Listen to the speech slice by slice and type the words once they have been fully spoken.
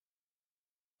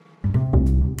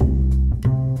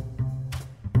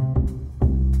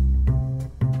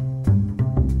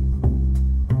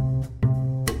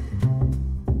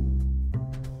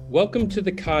Welcome to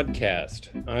the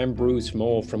Codcast. I'm Bruce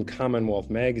Moll from Commonwealth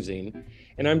Magazine,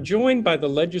 and I'm joined by the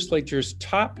legislature's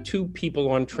top two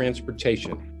people on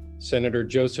transportation, Senator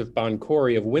Joseph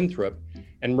Boncore of Winthrop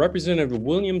and Representative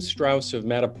William Straus of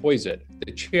Mattapoisett,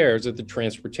 the chairs of the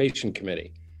Transportation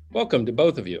Committee. Welcome to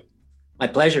both of you. My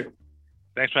pleasure.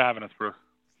 Thanks for having us, Bruce.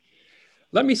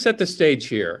 Let me set the stage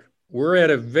here. We're at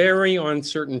a very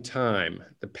uncertain time.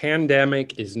 The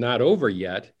pandemic is not over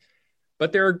yet,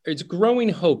 but there is growing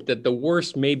hope that the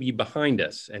worst may be behind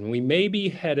us, and we may be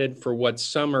headed for what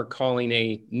some are calling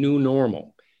a new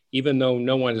normal, even though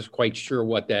no one is quite sure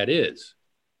what that is.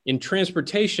 In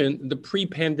transportation, the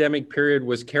pre-pandemic period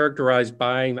was characterized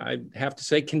by, I have to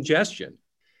say, congestion.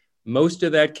 Most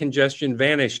of that congestion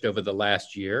vanished over the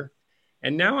last year,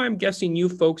 and now I'm guessing you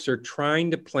folks are trying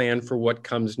to plan for what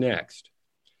comes next.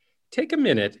 Take a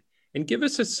minute and give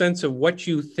us a sense of what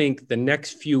you think the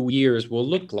next few years will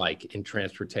look like in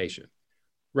transportation.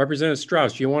 Representative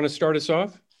Straus, you want to start us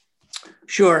off?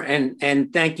 Sure,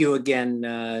 and thank you again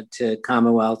to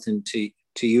Commonwealth and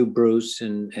to you, Bruce,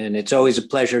 and it's always a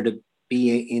pleasure to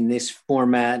be in this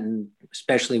format, and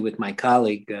especially with my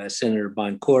colleague, Senator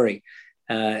Boncore,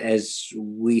 as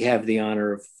we have the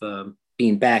honor of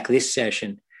being back this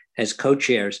session as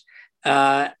co-chairs.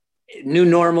 New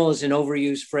normal is an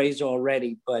overused phrase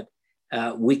already, but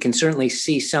we can certainly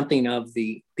see something of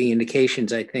the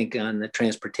indications, I think, on the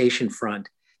transportation front.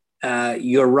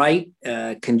 You're right,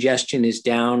 congestion is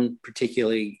down,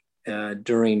 particularly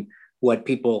during what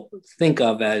people think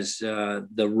of as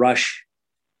the rush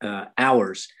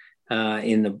hours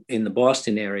in the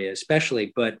Boston area,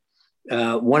 especially. But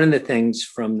one of the things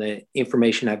from the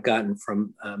information I've gotten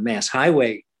from Mass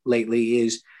Highway lately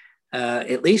is,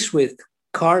 at least with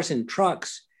cars and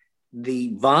trucks,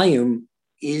 the volume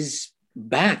is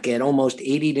back at almost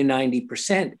 80 to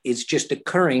 90%. It's just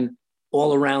occurring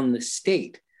all around the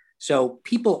state. So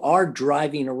people are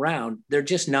driving around. They're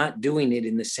just not doing it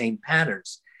in the same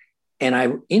patterns.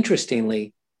 And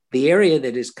interestingly, the area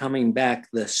that is coming back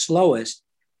the slowest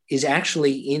is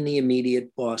actually in the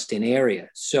immediate Boston area.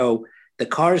 So the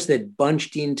cars that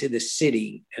bunched into the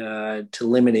city to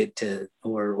limit it to,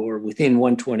 or within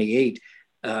 128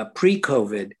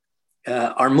 pre-COVID,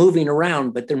 are moving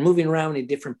around, but they're moving around in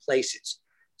different places.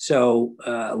 So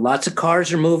lots of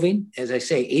cars are moving, as I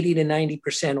say, 80 to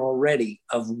 90% already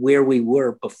of where we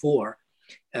were before.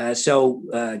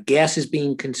 So gas is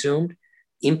being consumed.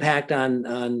 Impact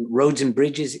on roads and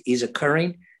bridges is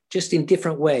occurring, just in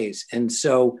different ways. And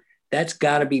so that's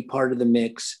got to be part of the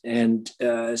mix. And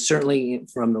certainly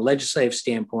from the legislative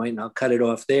standpoint, and I'll cut it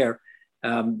off there,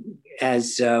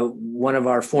 as one of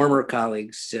our former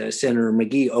colleagues, Senator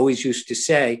McGee, always used to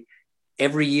say,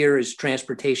 every year is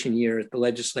transportation year at the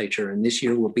legislature, and this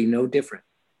year will be no different.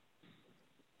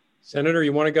 Senator,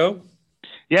 you want to go?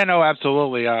 Yeah, no,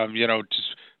 absolutely.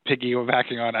 Just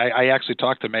piggybacking on, I actually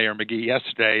talked to Mayor McGee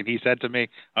yesterday, and he said to me,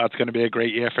 it's going to be a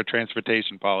great year for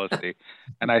transportation policy.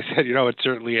 And I said, it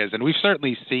certainly is. And we've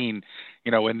certainly seen,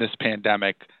 in this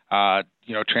pandemic,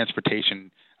 transportation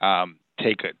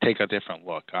take a different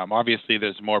look. Obviously,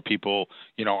 there's more people,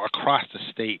 across the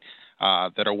state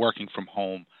that are working from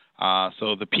home.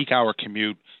 So the peak hour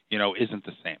commute, isn't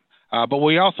the same. But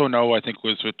we also know, I think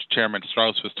was what Chairman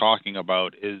Straus was talking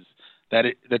about, is that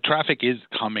the traffic is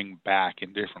coming back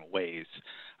in different ways.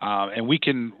 And we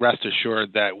can rest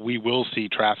assured that we will see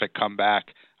traffic come back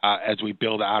as we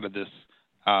build out of this,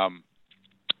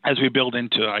 as we build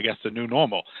into, I guess, the new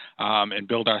normal and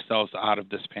build ourselves out of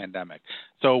this pandemic.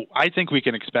 So I think we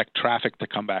can expect traffic to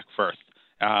come back first.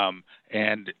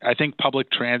 And I think public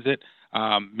transit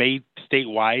may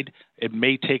statewide, it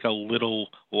may take a little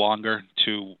longer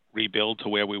to rebuild to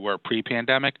where we were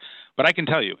pre-pandemic. But I can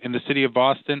tell you, in the city of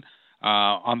Boston,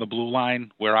 on the Blue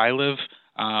Line where I live,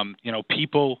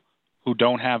 people who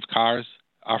don't have cars,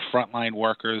 our frontline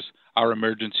workers, our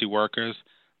emergency workers,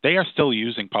 they are still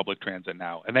using public transit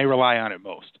now, and they rely on it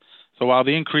most. So while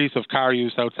the increase of car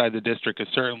use outside the district is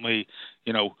certainly,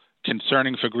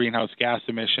 concerning for greenhouse gas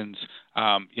emissions,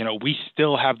 we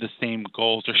still have the same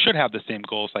goals, or should have the same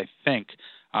goals, I think,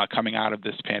 coming out of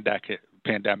this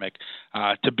pandemic,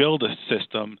 to build a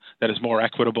system that is more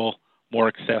equitable, more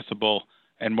accessible,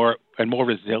 and more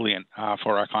resilient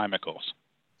for our climate goals.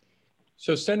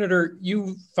 So, Senator,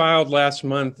 you filed last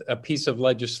month a piece of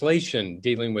legislation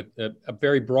dealing with a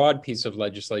very broad piece of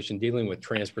legislation dealing with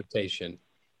transportation.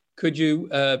 Could you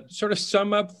sort of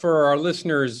sum up for our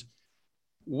listeners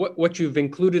what you've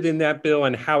included in that bill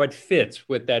and how it fits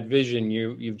with that vision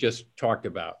you've just talked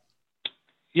about?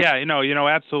 Yeah,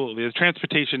 absolutely. The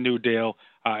Transportation New Deal,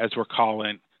 as we're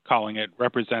calling it,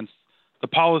 represents the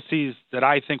policies that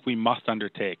I think we must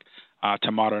undertake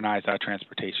to modernize our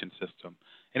transportation system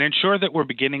and ensure that we're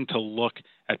beginning to look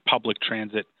at public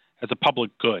transit as a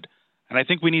public good. And I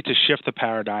think we need to shift the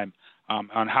paradigm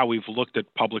on how we've looked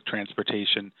at public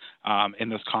transportation in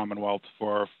this Commonwealth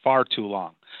for far too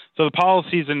long. So the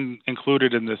policies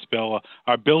included in this bill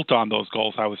are built on those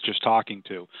goals I was just talking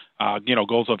to,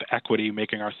 goals of equity,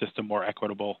 making our system more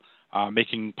equitable,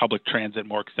 making public transit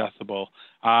more accessible,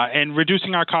 and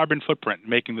reducing our carbon footprint,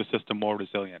 making the system more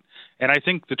resilient. And I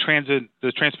think the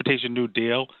Transportation New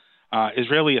Deal is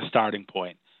really a starting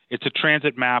point. It's a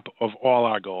transit map of all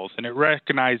our goals, and it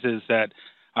recognizes that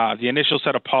the initial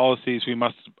set of policies we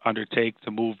must undertake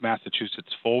to move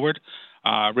Massachusetts forward,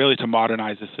 really to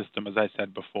modernize the system, as I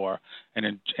said before,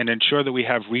 and ensure that we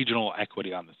have regional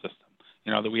equity on the system.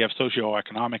 That we have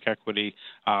socioeconomic equity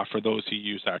for those who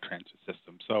use our transit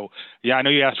system. So, yeah, I know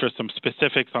you asked for some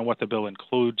specifics on what the bill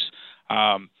includes.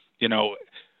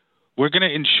 We're going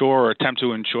to attempt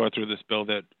to ensure through this bill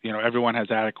that, everyone has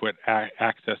adequate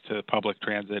access to public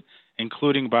transit,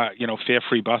 including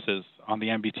fare-free buses on the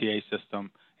MBTA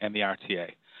system and the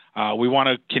RTA. We want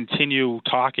to continue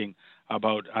talking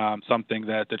about something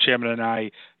that the chairman and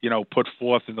I, put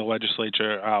forth in the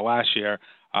legislature last year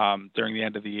during the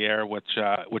end of the year, which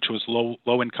was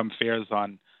low-income fares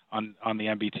on the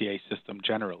MBTA system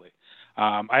generally.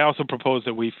 I also propose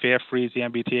that we fare freeze the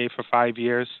MBTA for 5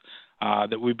 years,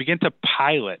 that we begin to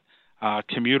pilot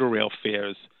commuter rail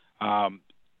fares,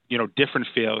 different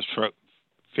fares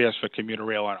for commuter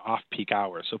rail on off-peak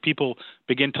hours. So people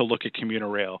begin to look at commuter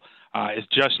rail as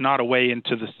just not a way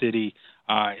into the city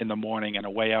in the morning and a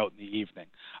way out in the evening.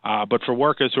 But for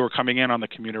workers who are coming in on the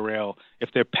commuter rail,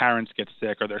 if their parents get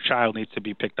sick or their child needs to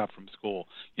be picked up from school,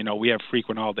 we have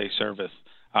frequent all-day service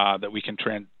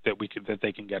that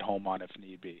they can get home on if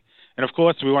need be. And of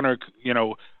course, we want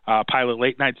to pilot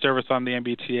late-night service on the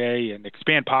MBTA and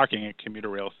expand parking at commuter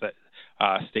rail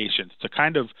stations to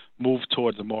kind of move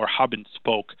towards a more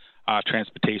hub-and-spoke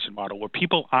transportation model where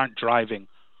people aren't driving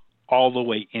all the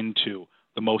way into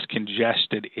the most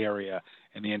congested area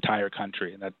in the entire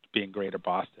country, and that being Greater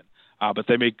Boston. But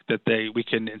we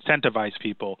can incentivize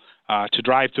people to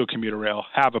drive to a commuter rail,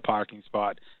 have a parking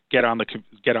spot, get on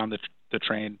the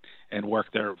train, and work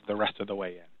the rest of the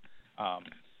way in.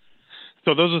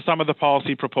 So those are some of the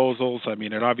policy proposals. I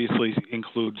mean, it obviously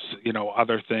includes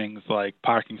other things like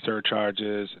parking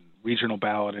surcharges and regional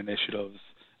ballot initiatives,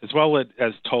 as well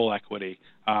as toll equity,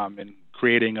 and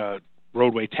creating a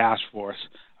roadway task force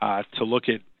to look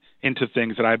into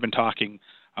things that I've been talking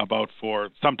about for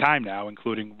some time now,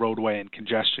 including roadway and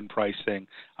congestion pricing,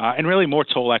 and really more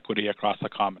toll equity across the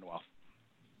Commonwealth.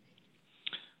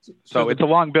 So it's a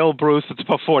long bill, Bruce. It's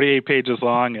about 48 pages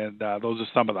long, and those are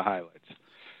some of the highlights.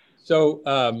 So,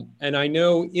 and I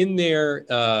know in there,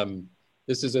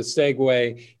 this is a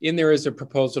segue, in there is a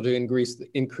proposal to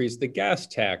increase the gas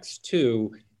tax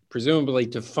too, presumably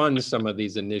to fund some of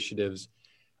these initiatives.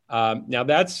 Now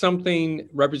that's something,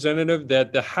 Representative,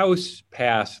 that the House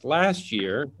passed last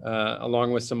year,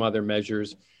 along with some other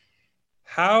measures.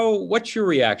 What's your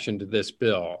reaction to this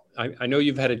bill? I know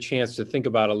you've had a chance to think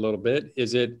about it a little bit.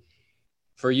 Is it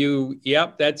for you,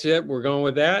 yep, that's it, we're going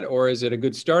with that? Or is it a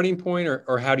good starting point,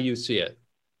 or how do you see it?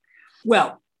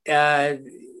 Well, I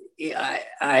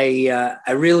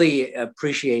really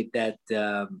appreciate that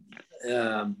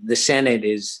the Senate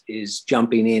is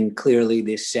jumping in clearly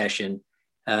this session.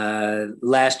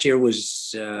 Last year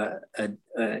was a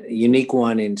unique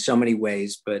one in so many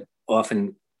ways, but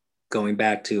often going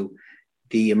back to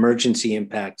the emergency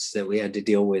impacts that we had to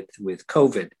deal with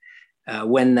COVID.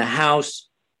 When the House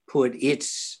put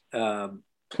its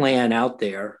plan out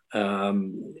there,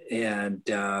 and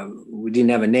we didn't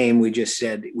have a name, we just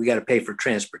said we got to pay for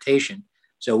transportation.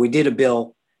 So we did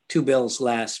two bills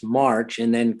last March,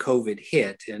 and then COVID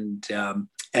hit. And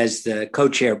as the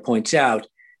co-chair points out,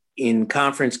 in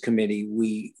conference committee,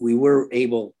 we were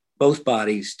able, both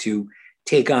bodies, to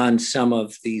take on some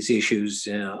of these issues.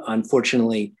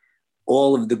 Unfortunately,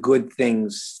 all of the good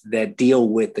things that deal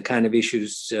with the kind of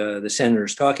issues the senator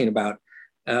is talking about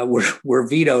were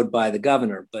vetoed by the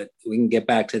governor, but we can get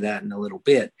back to that in a little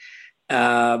bit.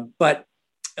 But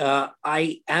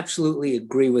I absolutely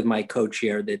agree with my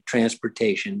co-chair that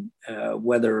transportation,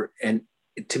 and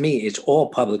to me, it's all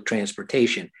public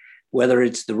transportation, whether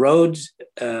it's the roads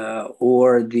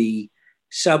or the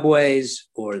subways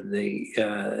or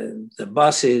the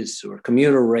buses or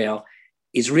commuter rail,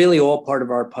 is really all part of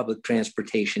our public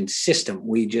transportation system.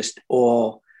 We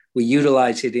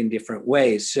utilize it in different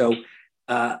ways. So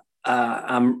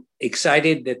I'm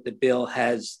excited that the bill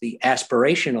has the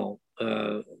aspirational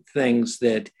things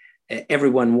that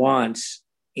everyone wants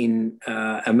in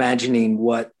imagining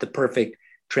what the perfect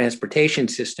transportation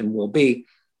system will be.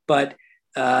 But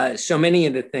so many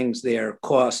of the things there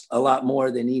cost a lot more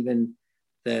than even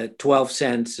the 12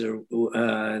 cents or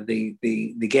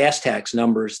the gas tax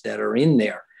numbers that are in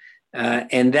there.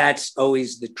 And that's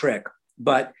always the trick.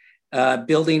 But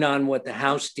building on what the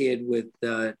House did with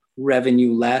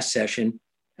revenue last session,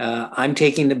 I'm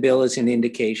taking the bill as an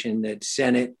indication that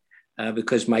Senate,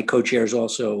 because my co-chair is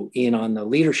also in on the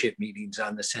leadership meetings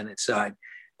on the Senate side,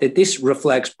 that this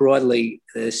reflects broadly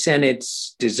the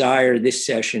Senate's desire this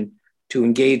session to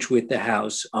engage with the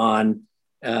House on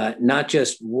not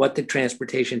just what the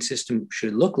transportation system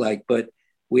should look like, but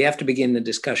we have to begin the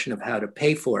discussion of how to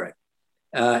pay for it.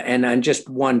 And on just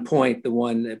one point, the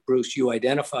one that Bruce, you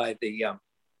identified, and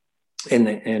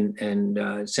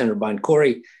Senator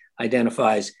Boncore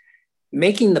identifies,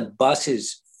 making the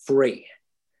buses free,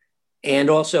 and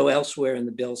also elsewhere in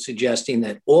the bill suggesting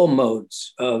that all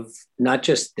modes of not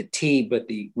just the T, but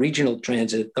the regional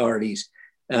transit authorities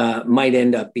might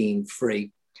end up being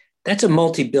free. That's a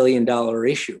multi-billion-dollar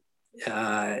issue.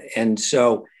 And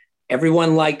so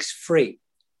everyone likes free,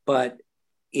 but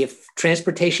if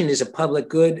transportation is a public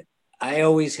good, I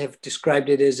always have described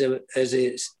it as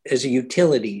a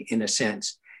utility in a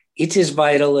sense. It's as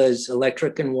vital as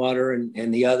electric and water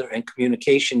and the other and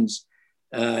communications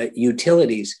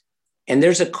utilities. And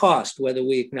there's a cost, whether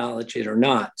we acknowledge it or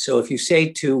not. So if you say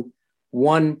to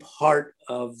one part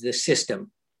of the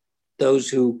system, those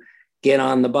who get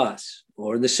on the bus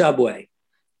or the subway,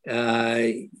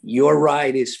 your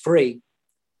ride is free,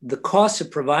 the cost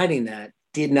of providing that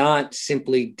did not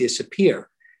simply disappear.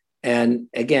 And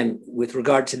again, with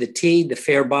regard to the T, the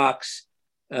fare box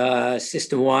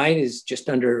system-wide is just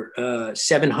under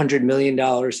 $700 million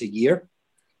a year.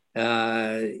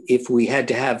 If we had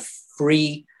to have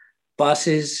free bus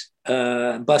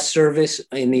service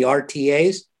in the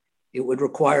RTAs, it would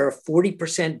require a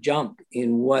 40% jump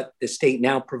in what the state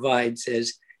now provides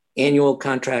as annual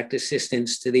contract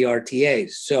assistance to the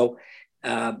RTAs. So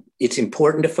it's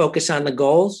important to focus on the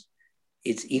goals.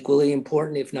 It's equally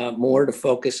important, if not more, to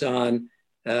focus on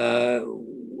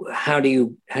how do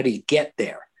you get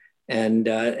there, and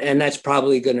that's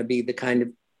probably going to be the kind of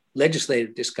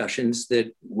legislative discussions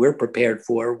that we're prepared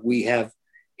for. We have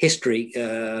history,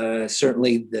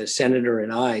 certainly the senator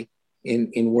and I,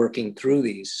 in working through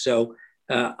these. So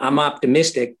I'm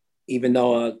optimistic, even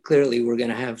though clearly we're going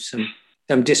to have some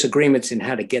disagreements in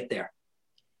how to get there.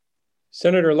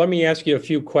 Senator, let me ask you a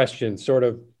few questions, sort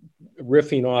of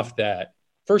riffing off that.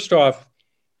 First off,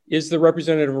 is the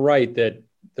representative right that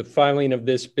the filing of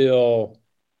this bill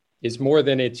is more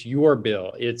than it's your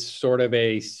bill? It's sort of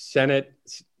a Senate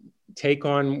take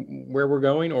on where we're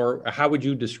going, or how would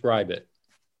you describe it?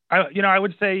 I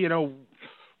would say,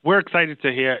 we're excited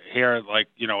to hear like,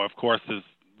 of course, is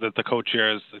that the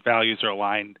co-chair's values are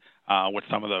aligned with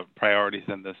some of the priorities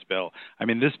in this bill. I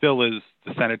mean, this bill is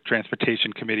the Senate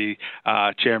Transportation Committee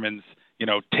chairman's,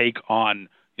 take on,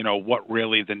 what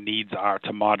really the needs are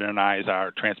to modernize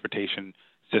our transportation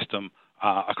system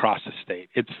across the state.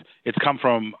 It's come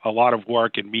from a lot of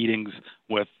work and meetings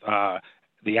with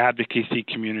the advocacy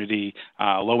community,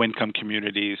 low-income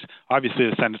communities, obviously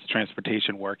the Senate's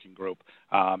Transportation Working Group,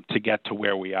 to get to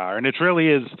where we are. And it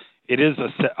is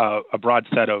a broad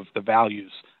set of the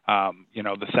values.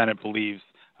 The Senate believes,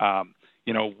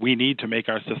 we need to make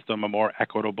our system a more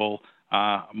equitable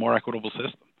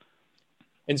system.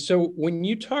 And so when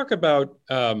you talk about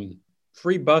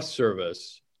free bus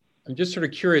service, I'm just sort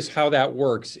of curious how that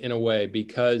works in a way,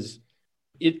 because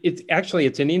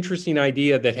it's an interesting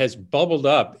idea that has bubbled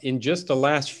up in just the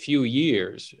last few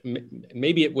years.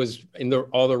 Maybe it was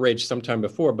all the rage sometime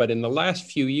before, but in the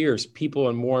last few years, people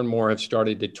and more have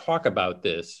started to talk about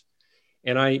this.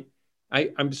 And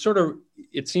I'm sort of,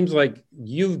 it seems like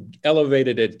you've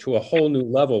elevated it to a whole new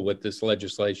level with this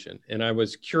legislation. And I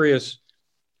was curious,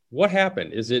 what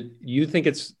happened? You think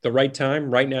it's the right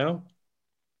time right now?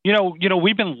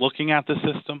 We've been looking at the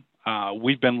system.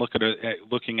 We've been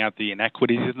looking at the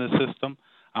inequities in the system.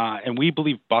 And we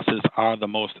believe buses are the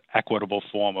most equitable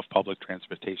form of public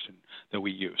transportation that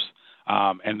we use,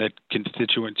 and that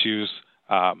constituents use,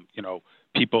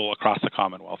 people across the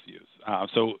Commonwealth use.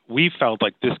 So we felt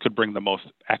like this could bring the most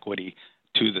equity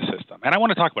to the system. And I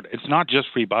want to talk about it. It's not just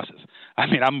free buses. I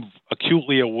mean, I'm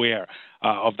acutely aware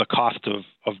of the cost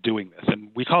of doing this.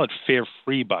 And we call it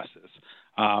fare-free buses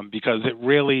because it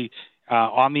really,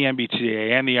 on the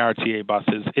MBTA and the RTA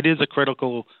buses, it is a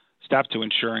critical step to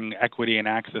ensuring equity and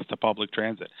access to public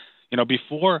transit.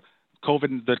 Before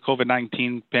the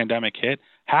COVID-19 pandemic hit,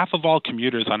 half of all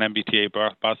commuters on MBTA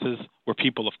buses were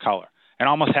people of color. And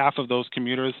almost half of those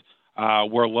commuters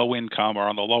were low income or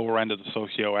on the lower end of the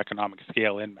socioeconomic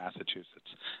scale in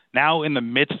Massachusetts. Now, in the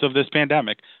midst of this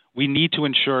pandemic, we need to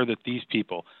ensure that these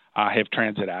people have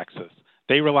transit access.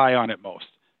 They rely on it most.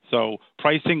 So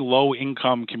pricing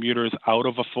low-income commuters out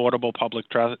of affordable public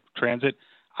transit,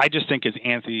 I just think is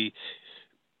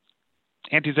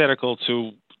antithetical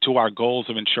to our goals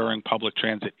of ensuring public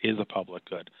transit is a public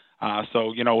good.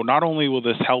 So, not only will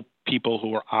this help people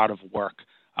who are out of work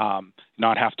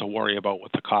not have to worry about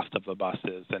what the cost of the bus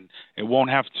is, and it won't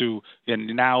have to, and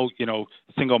now,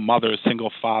 single mothers,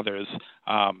 single fathers,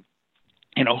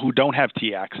 who don't have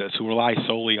T access, who rely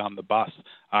solely on the bus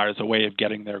as a way of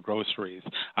getting their groceries,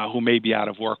 who may be out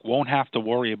of work, won't have to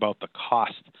worry about the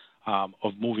cost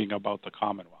of moving about the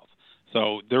Commonwealth.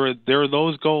 So there are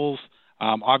those goals.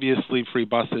 Obviously, free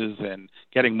buses and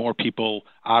getting more people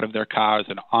out of their cars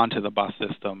and onto the bus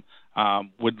system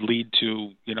would lead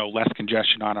to less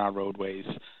congestion on our roadways,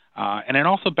 and it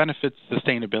also benefits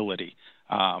sustainability,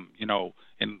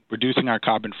 in reducing our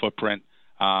carbon footprint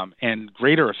and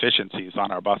greater efficiencies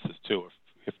on our buses too,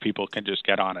 if people can just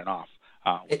get on and off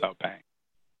without paying.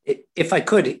 If I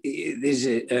could, this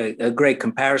is a great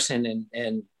comparison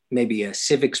and maybe a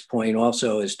civics point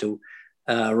also as to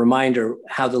a reminder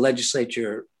how the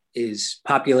legislature is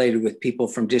populated with people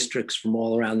from districts from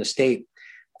all around the state.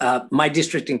 My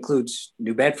district includes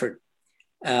New Bedford,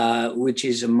 which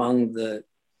is among the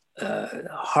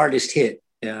hardest hit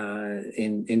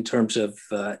in terms of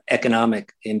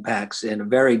economic impacts, and a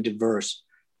very diverse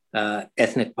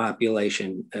ethnic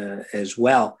population as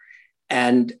well.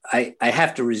 And I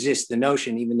have to resist the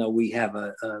notion, even though we have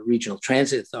a regional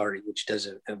transit authority, which does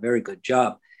a very good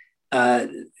job.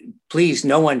 Please,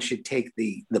 no one should take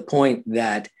the point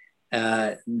that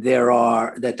that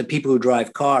the people who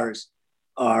drive cars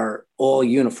are all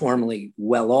uniformly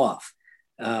well off.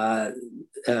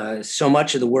 So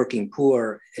much of the working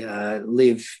poor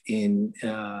live in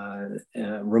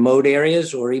remote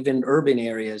areas or even urban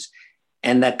areas,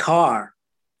 and that car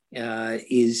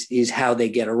is how they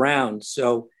get around.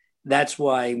 So that's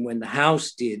why when the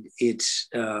House did its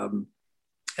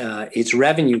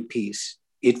revenue piece,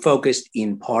 it focused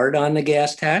in part on the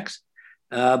gas tax,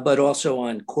 but also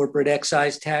on corporate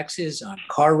excise taxes, on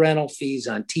car rental fees,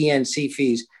 on TNC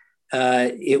fees.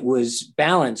 It was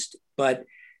balanced, but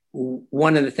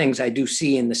one of the things I do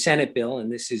see in the Senate bill,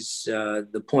 and this is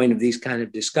the point of these kind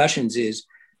of discussions, is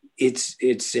it's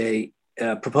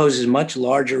proposes much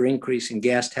larger increase in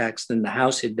gas tax than the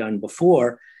House had done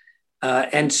before.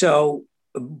 And so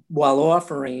while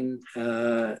offering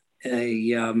a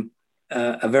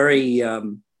very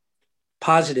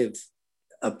positive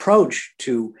approach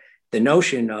to the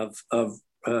notion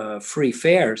of free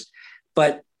fares,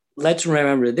 but let's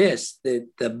remember this, that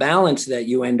the balance that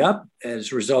you end up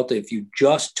as a result, if you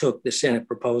just took the Senate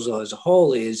proposal as a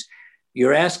whole, is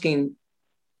you're asking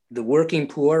the working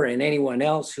poor and anyone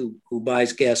else who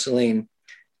buys gasoline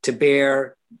to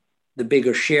bear the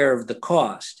bigger share of the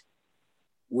cost,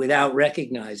 without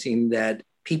recognizing that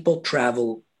people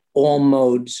travel all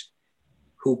modes,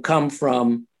 who come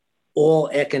from all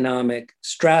economic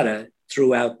strata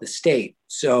throughout the state.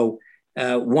 So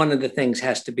one of the things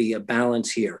has to be a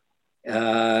balance here.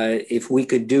 If we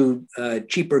could do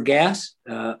cheaper gas,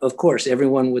 of course,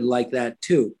 everyone would like that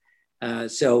too.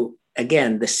 So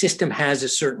again, the system has a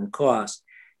certain cost,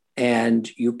 and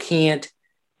you can't,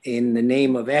 in the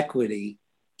name of equity,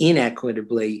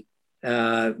 inequitably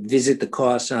visit the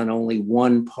costs on only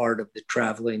one part of the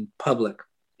traveling public.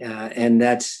 And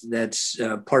that's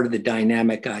part of the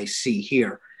dynamic I see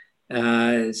here.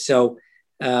 So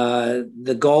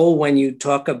the goal when you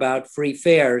talk about free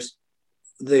fares,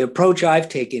 the approach I've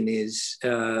taken is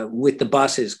with the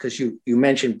buses, because you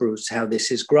mentioned, Bruce, how this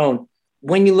has grown.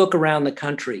 When you look around the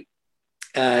country,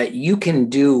 you can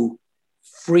do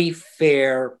free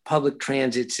fare public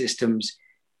transit systems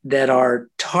that are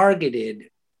targeted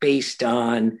based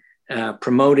on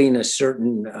promoting a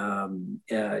certain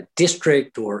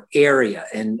district or area,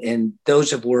 and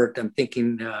those have worked. I'm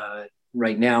thinking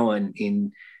right now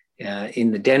in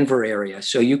the Denver area.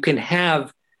 So you can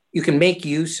make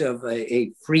use of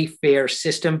a free fare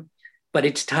system, but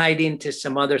it's tied into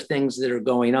some other things that are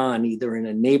going on, either in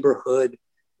a neighborhood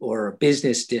or a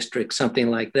business district, something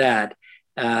like that.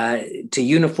 To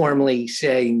uniformly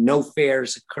say no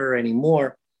fares occur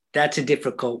anymore, that's a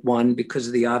difficult one because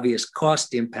of the obvious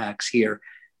cost impacts here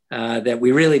that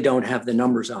we really don't have the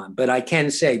numbers on. But I can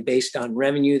say, based on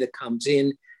revenue that comes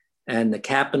in and the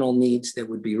capital needs that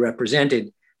would be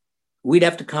represented, we'd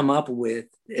have to come up with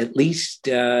at least,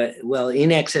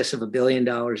 in excess of $1 billion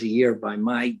a year by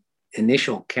my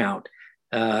initial count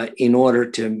in order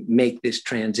to make this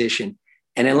transition.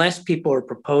 And unless people are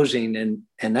proposing,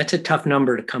 and that's a tough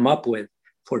number to come up with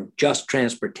for just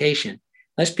transportation,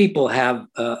 unless people have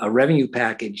a revenue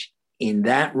package in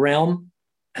that realm,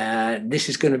 this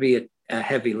is going to be a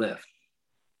heavy lift.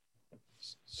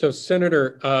 So,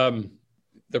 Senator,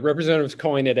 the representative's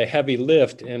calling it a heavy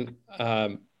lift, and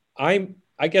I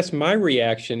guess my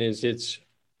reaction is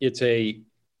it's a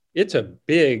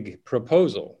big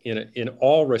proposal in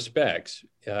all respects.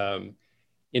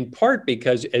 In part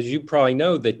because, as you probably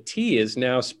know, the T is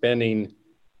now spending,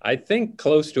 I think,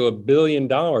 close to $1 billion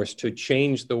to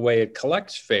change the way it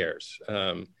collects fares.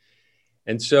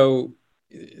 And so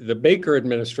the Baker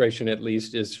administration, at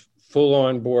least, is full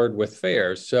on board with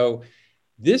fares. So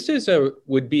this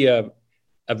would be a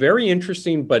very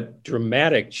interesting but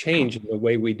dramatic change in the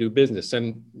way we do business.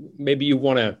 And maybe I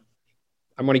want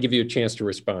to give you a chance to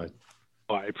respond.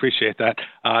 Well, I appreciate that.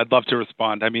 I'd love to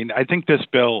respond. I mean, I think this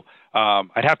bill,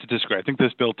 I'd have to disagree. I think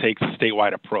this bill takes a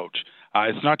statewide approach.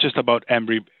 It's not just about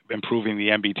improving the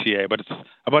MBTA, but it's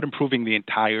about improving the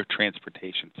entire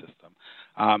transportation system.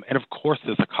 And of course,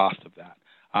 there's a cost of that.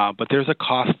 But there's a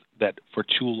cost that for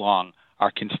too long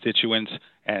our constituents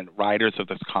and riders of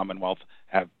this Commonwealth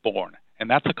have borne. And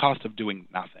that's the cost of doing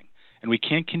nothing. And we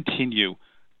can't continue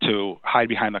to hide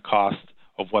behind the cost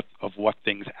of what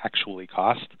things actually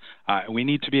cost. We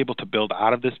need to be able to build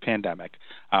out of this pandemic.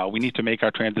 We need to make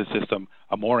our transit system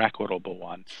a more equitable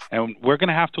one. And we're going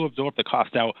to have to absorb the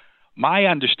cost. Now, my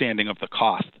understanding of the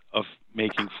cost of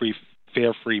making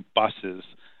fare-free buses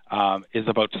is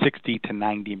about $60 to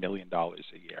 $90 million a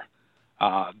year.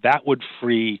 That would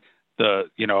free the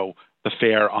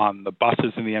fare on the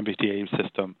buses in the MBTA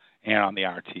system and on the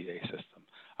RTA system.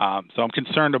 So I'm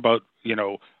concerned about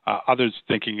others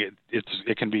thinking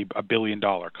it can be $1 billion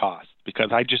cost,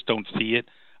 because I just don't see it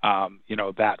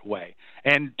that way.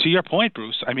 And to your point,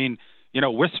 Bruce, I mean,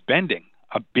 we're spending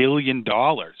 $1 billion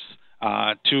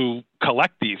to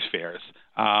collect these fares.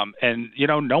 And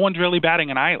no one's really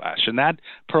batting an eyelash, and that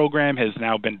program has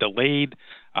now been delayed.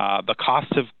 The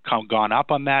costs have gone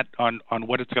up on that, on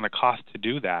what it's going to cost to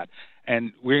do that.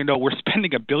 And we're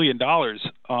spending $1 billion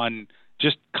on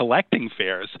just collecting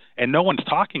fares, and no one's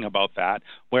talking about that.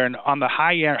 Where on the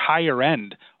higher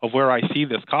end of where I see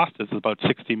this cost is about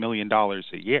 $60 million a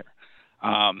year.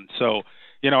 So,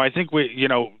 I think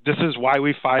this is why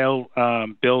we file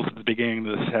bills at the beginning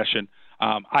of the session.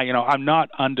 I'm not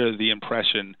under the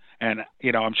impression, and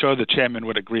I'm sure the chairman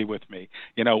would agree with me.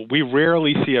 We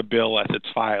rarely see a bill as it's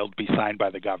filed be signed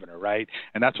by the governor, right?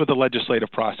 And that's what the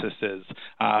legislative process is.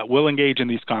 We'll engage in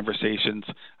these conversations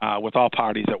with all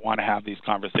parties that want to have these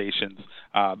conversations.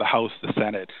 The House, the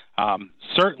Senate,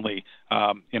 certainly,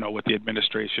 with the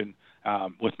administration,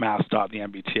 with MassDOT, the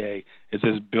MBTA, as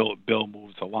this bill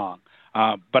moves along.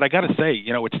 But I got to say,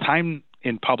 it's time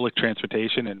in public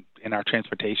transportation and in our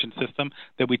transportation system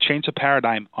that we change the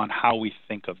paradigm on how we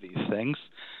think of these things.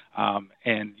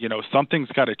 And something's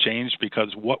got to change,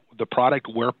 because what the product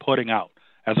we're putting out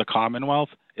as a Commonwealth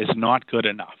is not good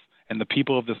enough. And the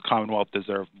people of this Commonwealth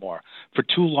deserve more. For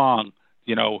too long,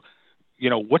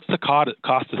 what's the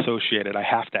cost associated, I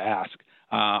have to ask,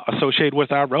 associated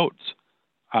with our roads?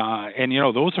 And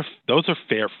those are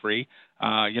fare free.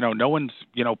 No one's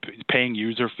paying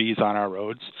user fees on our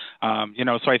roads.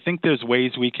 So I think there's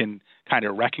ways we can kind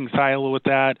of reconcile with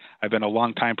that. I've been a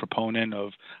long time proponent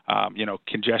of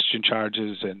congestion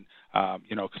charges and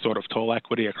sort of toll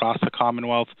equity across the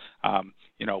Commonwealth.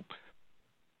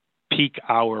 Peak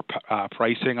hour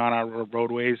pricing on our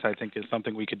roadways, I think, is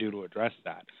something we could do to address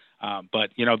that. But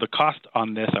the cost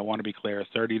on this, I want to be clear,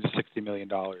 $30 to $60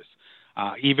 million.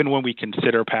 Even when we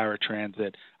consider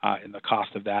paratransit and the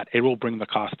cost of that, it will bring the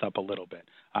cost up a little bit.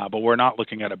 But we're not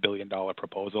looking at $1 billion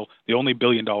proposal. The only $1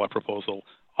 billion proposal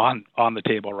on the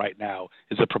table right now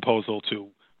is a proposal to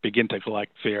begin to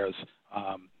collect fares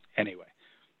anyway.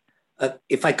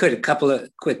 If I could, a couple of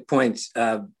quick points.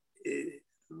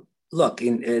 Look,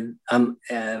 I'm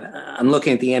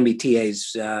looking at the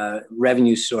MBTA's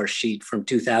revenue source sheet from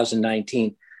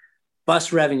 2019.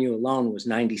 Bus revenue alone was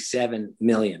 $97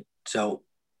 million. So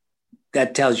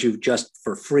that tells you just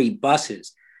for free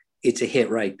buses, it's a hit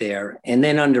right there. And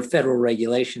then under federal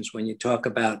regulations, when you talk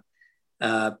about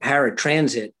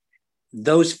paratransit,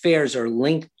 those fares are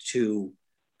linked to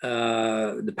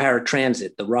the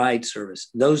paratransit, the ride service.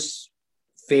 Those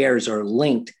fares are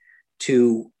linked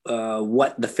to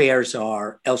what the fares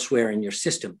are elsewhere in your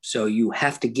system. So you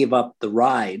have to give up the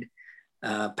ride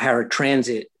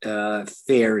paratransit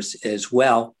fares as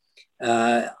well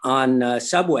on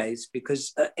subways,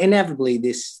 because inevitably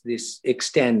this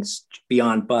extends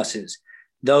beyond buses.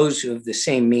 Those of the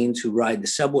same means who ride the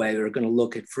subway are going to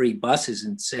look at free buses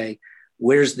and say,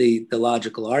 where's the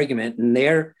logical argument? And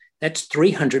that's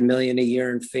 $300 million a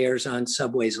year in fares on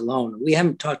subways alone. We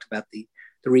haven't talked about the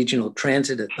Regional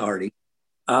Transit Authority.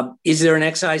 Is there an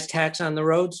excise tax on the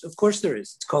roads? Of course there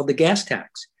is. It's called the gas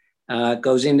tax. It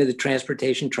goes into the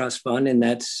Transportation Trust Fund, and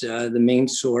that's the main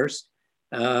source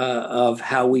of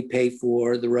how we pay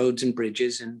for the roads and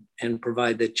bridges and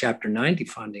provide the Chapter 90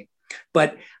 funding.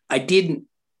 But I do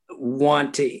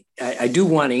want to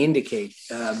indicate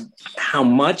how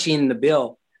much in the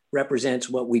bill represents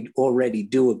what we already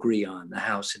do agree on, the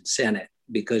House and Senate,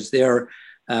 because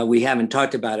we haven't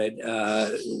talked about it.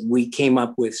 We came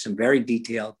up with some very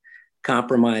detailed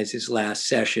compromises last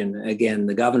session. Again,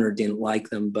 the governor didn't like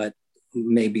them, but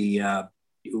maybe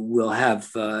we'll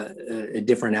have a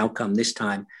different outcome this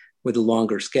time with a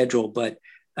longer schedule. But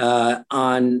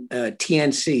on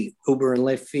TNC, Uber and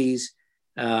Lyft fees,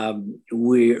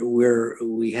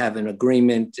 we have an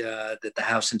agreement that the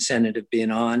House and Senate have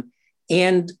been on.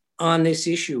 And on this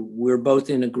issue, we're both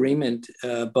in agreement,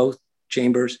 both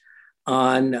chambers,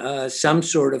 on some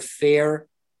sort of fare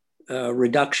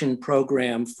reduction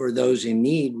program for those in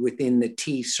need within the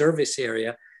T service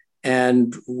area.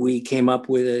 And we came up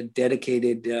with a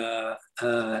dedicated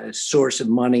source of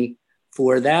money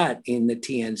for that in the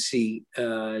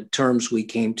TNC terms we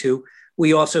came to.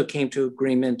 We also came to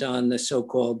agreement on the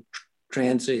so-called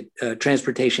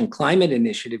Transportation Climate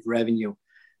Initiative revenue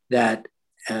that,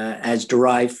 as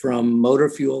derived from motor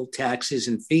fuel taxes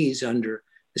and fees under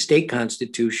the state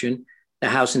constitution, the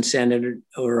House and Senate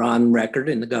are on record,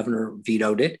 and the governor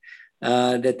vetoed it,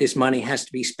 that this money has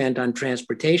to be spent on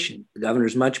transportation. The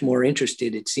governor's much more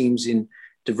interested, it seems, in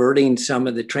diverting some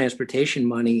of the transportation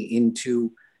money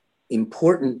into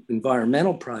important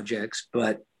environmental projects,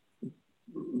 but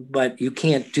you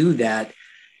can't do that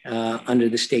under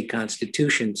the state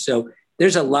constitution. So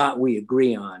there's a lot we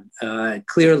agree on.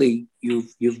 Clearly,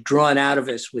 you've drawn out of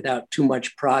us without too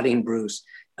much prodding, Bruce,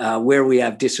 where we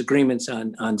have disagreements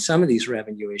on some of these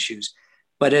revenue issues.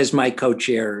 But as my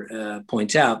co-chair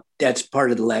points out, that's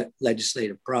part of the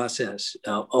legislative process,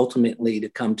 ultimately to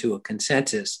come to a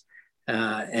consensus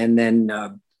and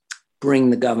then bring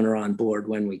the governor on board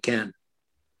when we can.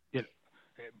 Yeah.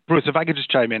 Bruce, if I could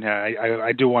just chime in here,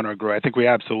 I do want to agree. I think we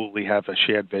absolutely have a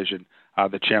shared vision,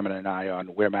 the chairman and I, on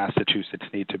where Massachusetts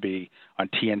need to be on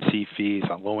TNC fees,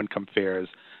 on low-income fares,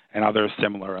 and other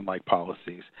similar and like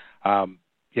policies. And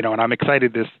I'm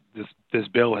excited this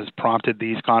bill has prompted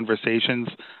these conversations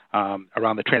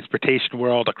around the transportation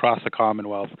world across the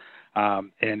Commonwealth,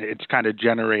 and it's kind of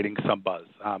generating some buzz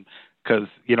because,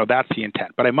 that's the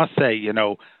intent. But I must say,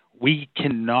 we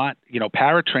cannot,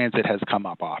 paratransit has come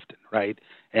up often, right?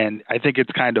 And I think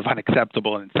it's kind of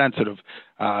unacceptable and insensitive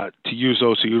to use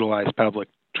those who utilize public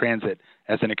transit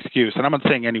as an excuse. And I'm not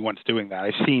saying anyone's doing that.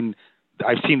 I've seen the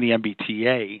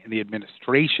MBTA and the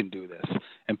administration do this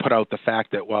and put out the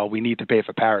fact that, well, we need to pay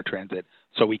for paratransit,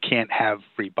 so we can't have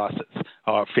free buses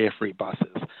or fare-free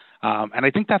buses. And I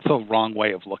think that's a wrong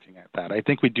way of looking at that. I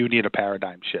think we do need a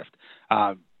paradigm shift.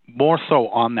 More so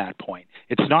on that point,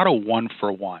 it's not a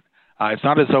one-for-one. It's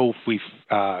not as though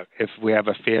if we have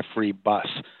a fare-free bus,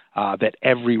 that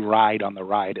every ride on the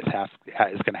ride is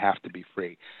going to have to be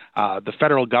free. The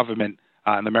federal government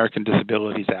and the American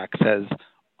Disabilities Act says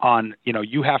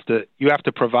you have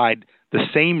to provide the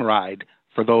same ride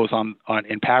for those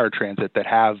in paratransit that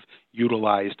have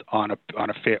utilized on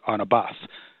a bus.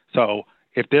 So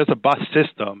if there's a bus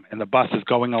system and the bus is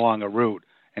going along a route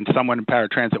and someone in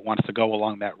paratransit wants to go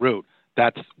along that route,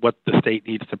 that's what the state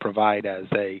needs to provide as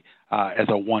a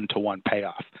one-to-one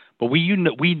payoff. But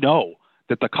we know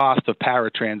that the cost of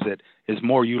paratransit is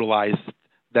more utilized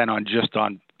than on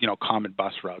common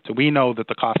bus routes. So we know that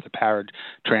the cost of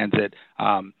paratransit,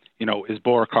 is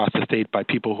bore across the state by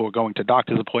people who are going to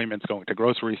doctor's appointments, going to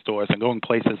grocery stores, and going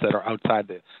places that are outside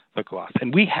the cost.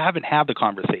 And we haven't had the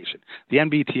conversation. The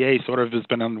MBTA sort of has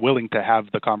been unwilling to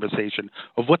have the conversation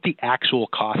of what the actual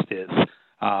cost is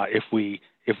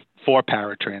if for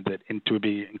paratransit and to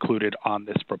be included on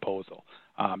this proposal,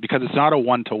 because it's not a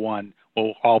one-to-one.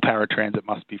 Well, all paratransit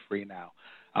must be free now.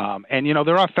 And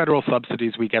there are federal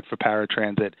subsidies we get for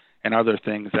paratransit and other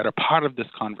things that are part of this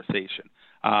conversation.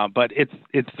 But it's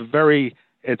a very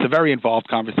involved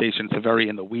conversation. It's a very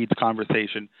in the weeds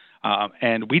conversation,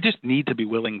 and we just need to be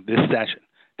willing this session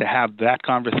to have that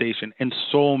conversation and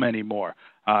so many more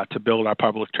to build our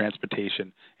public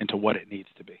transportation into what it needs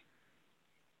to be.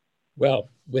 Well,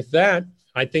 with that,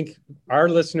 I think our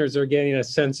listeners are getting a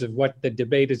sense of what the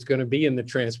debate is going to be in the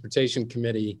Transportation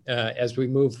Committee as we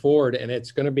move forward. And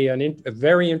it's going to be a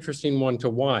very interesting one to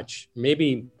watch,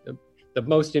 maybe the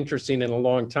most interesting in a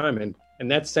long time. And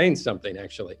And that's saying something,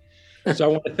 actually. So I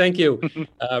want to thank you,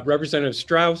 Representative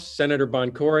Straus, Senator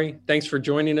Boncore. Thanks for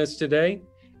joining us today.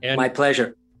 And my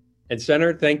pleasure. And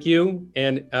Senator, thank you.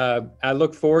 And I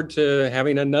look forward to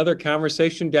having another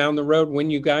conversation down the road when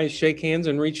you guys shake hands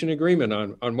and reach an agreement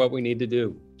on what we need to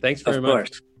do. Thanks very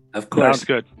much. Of course. Sounds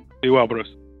good. Be well,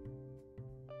 Bruce.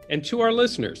 And to our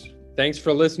listeners, thanks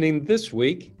for listening this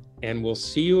week. And we'll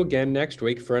see you again next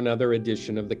week for another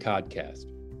edition of the podcast.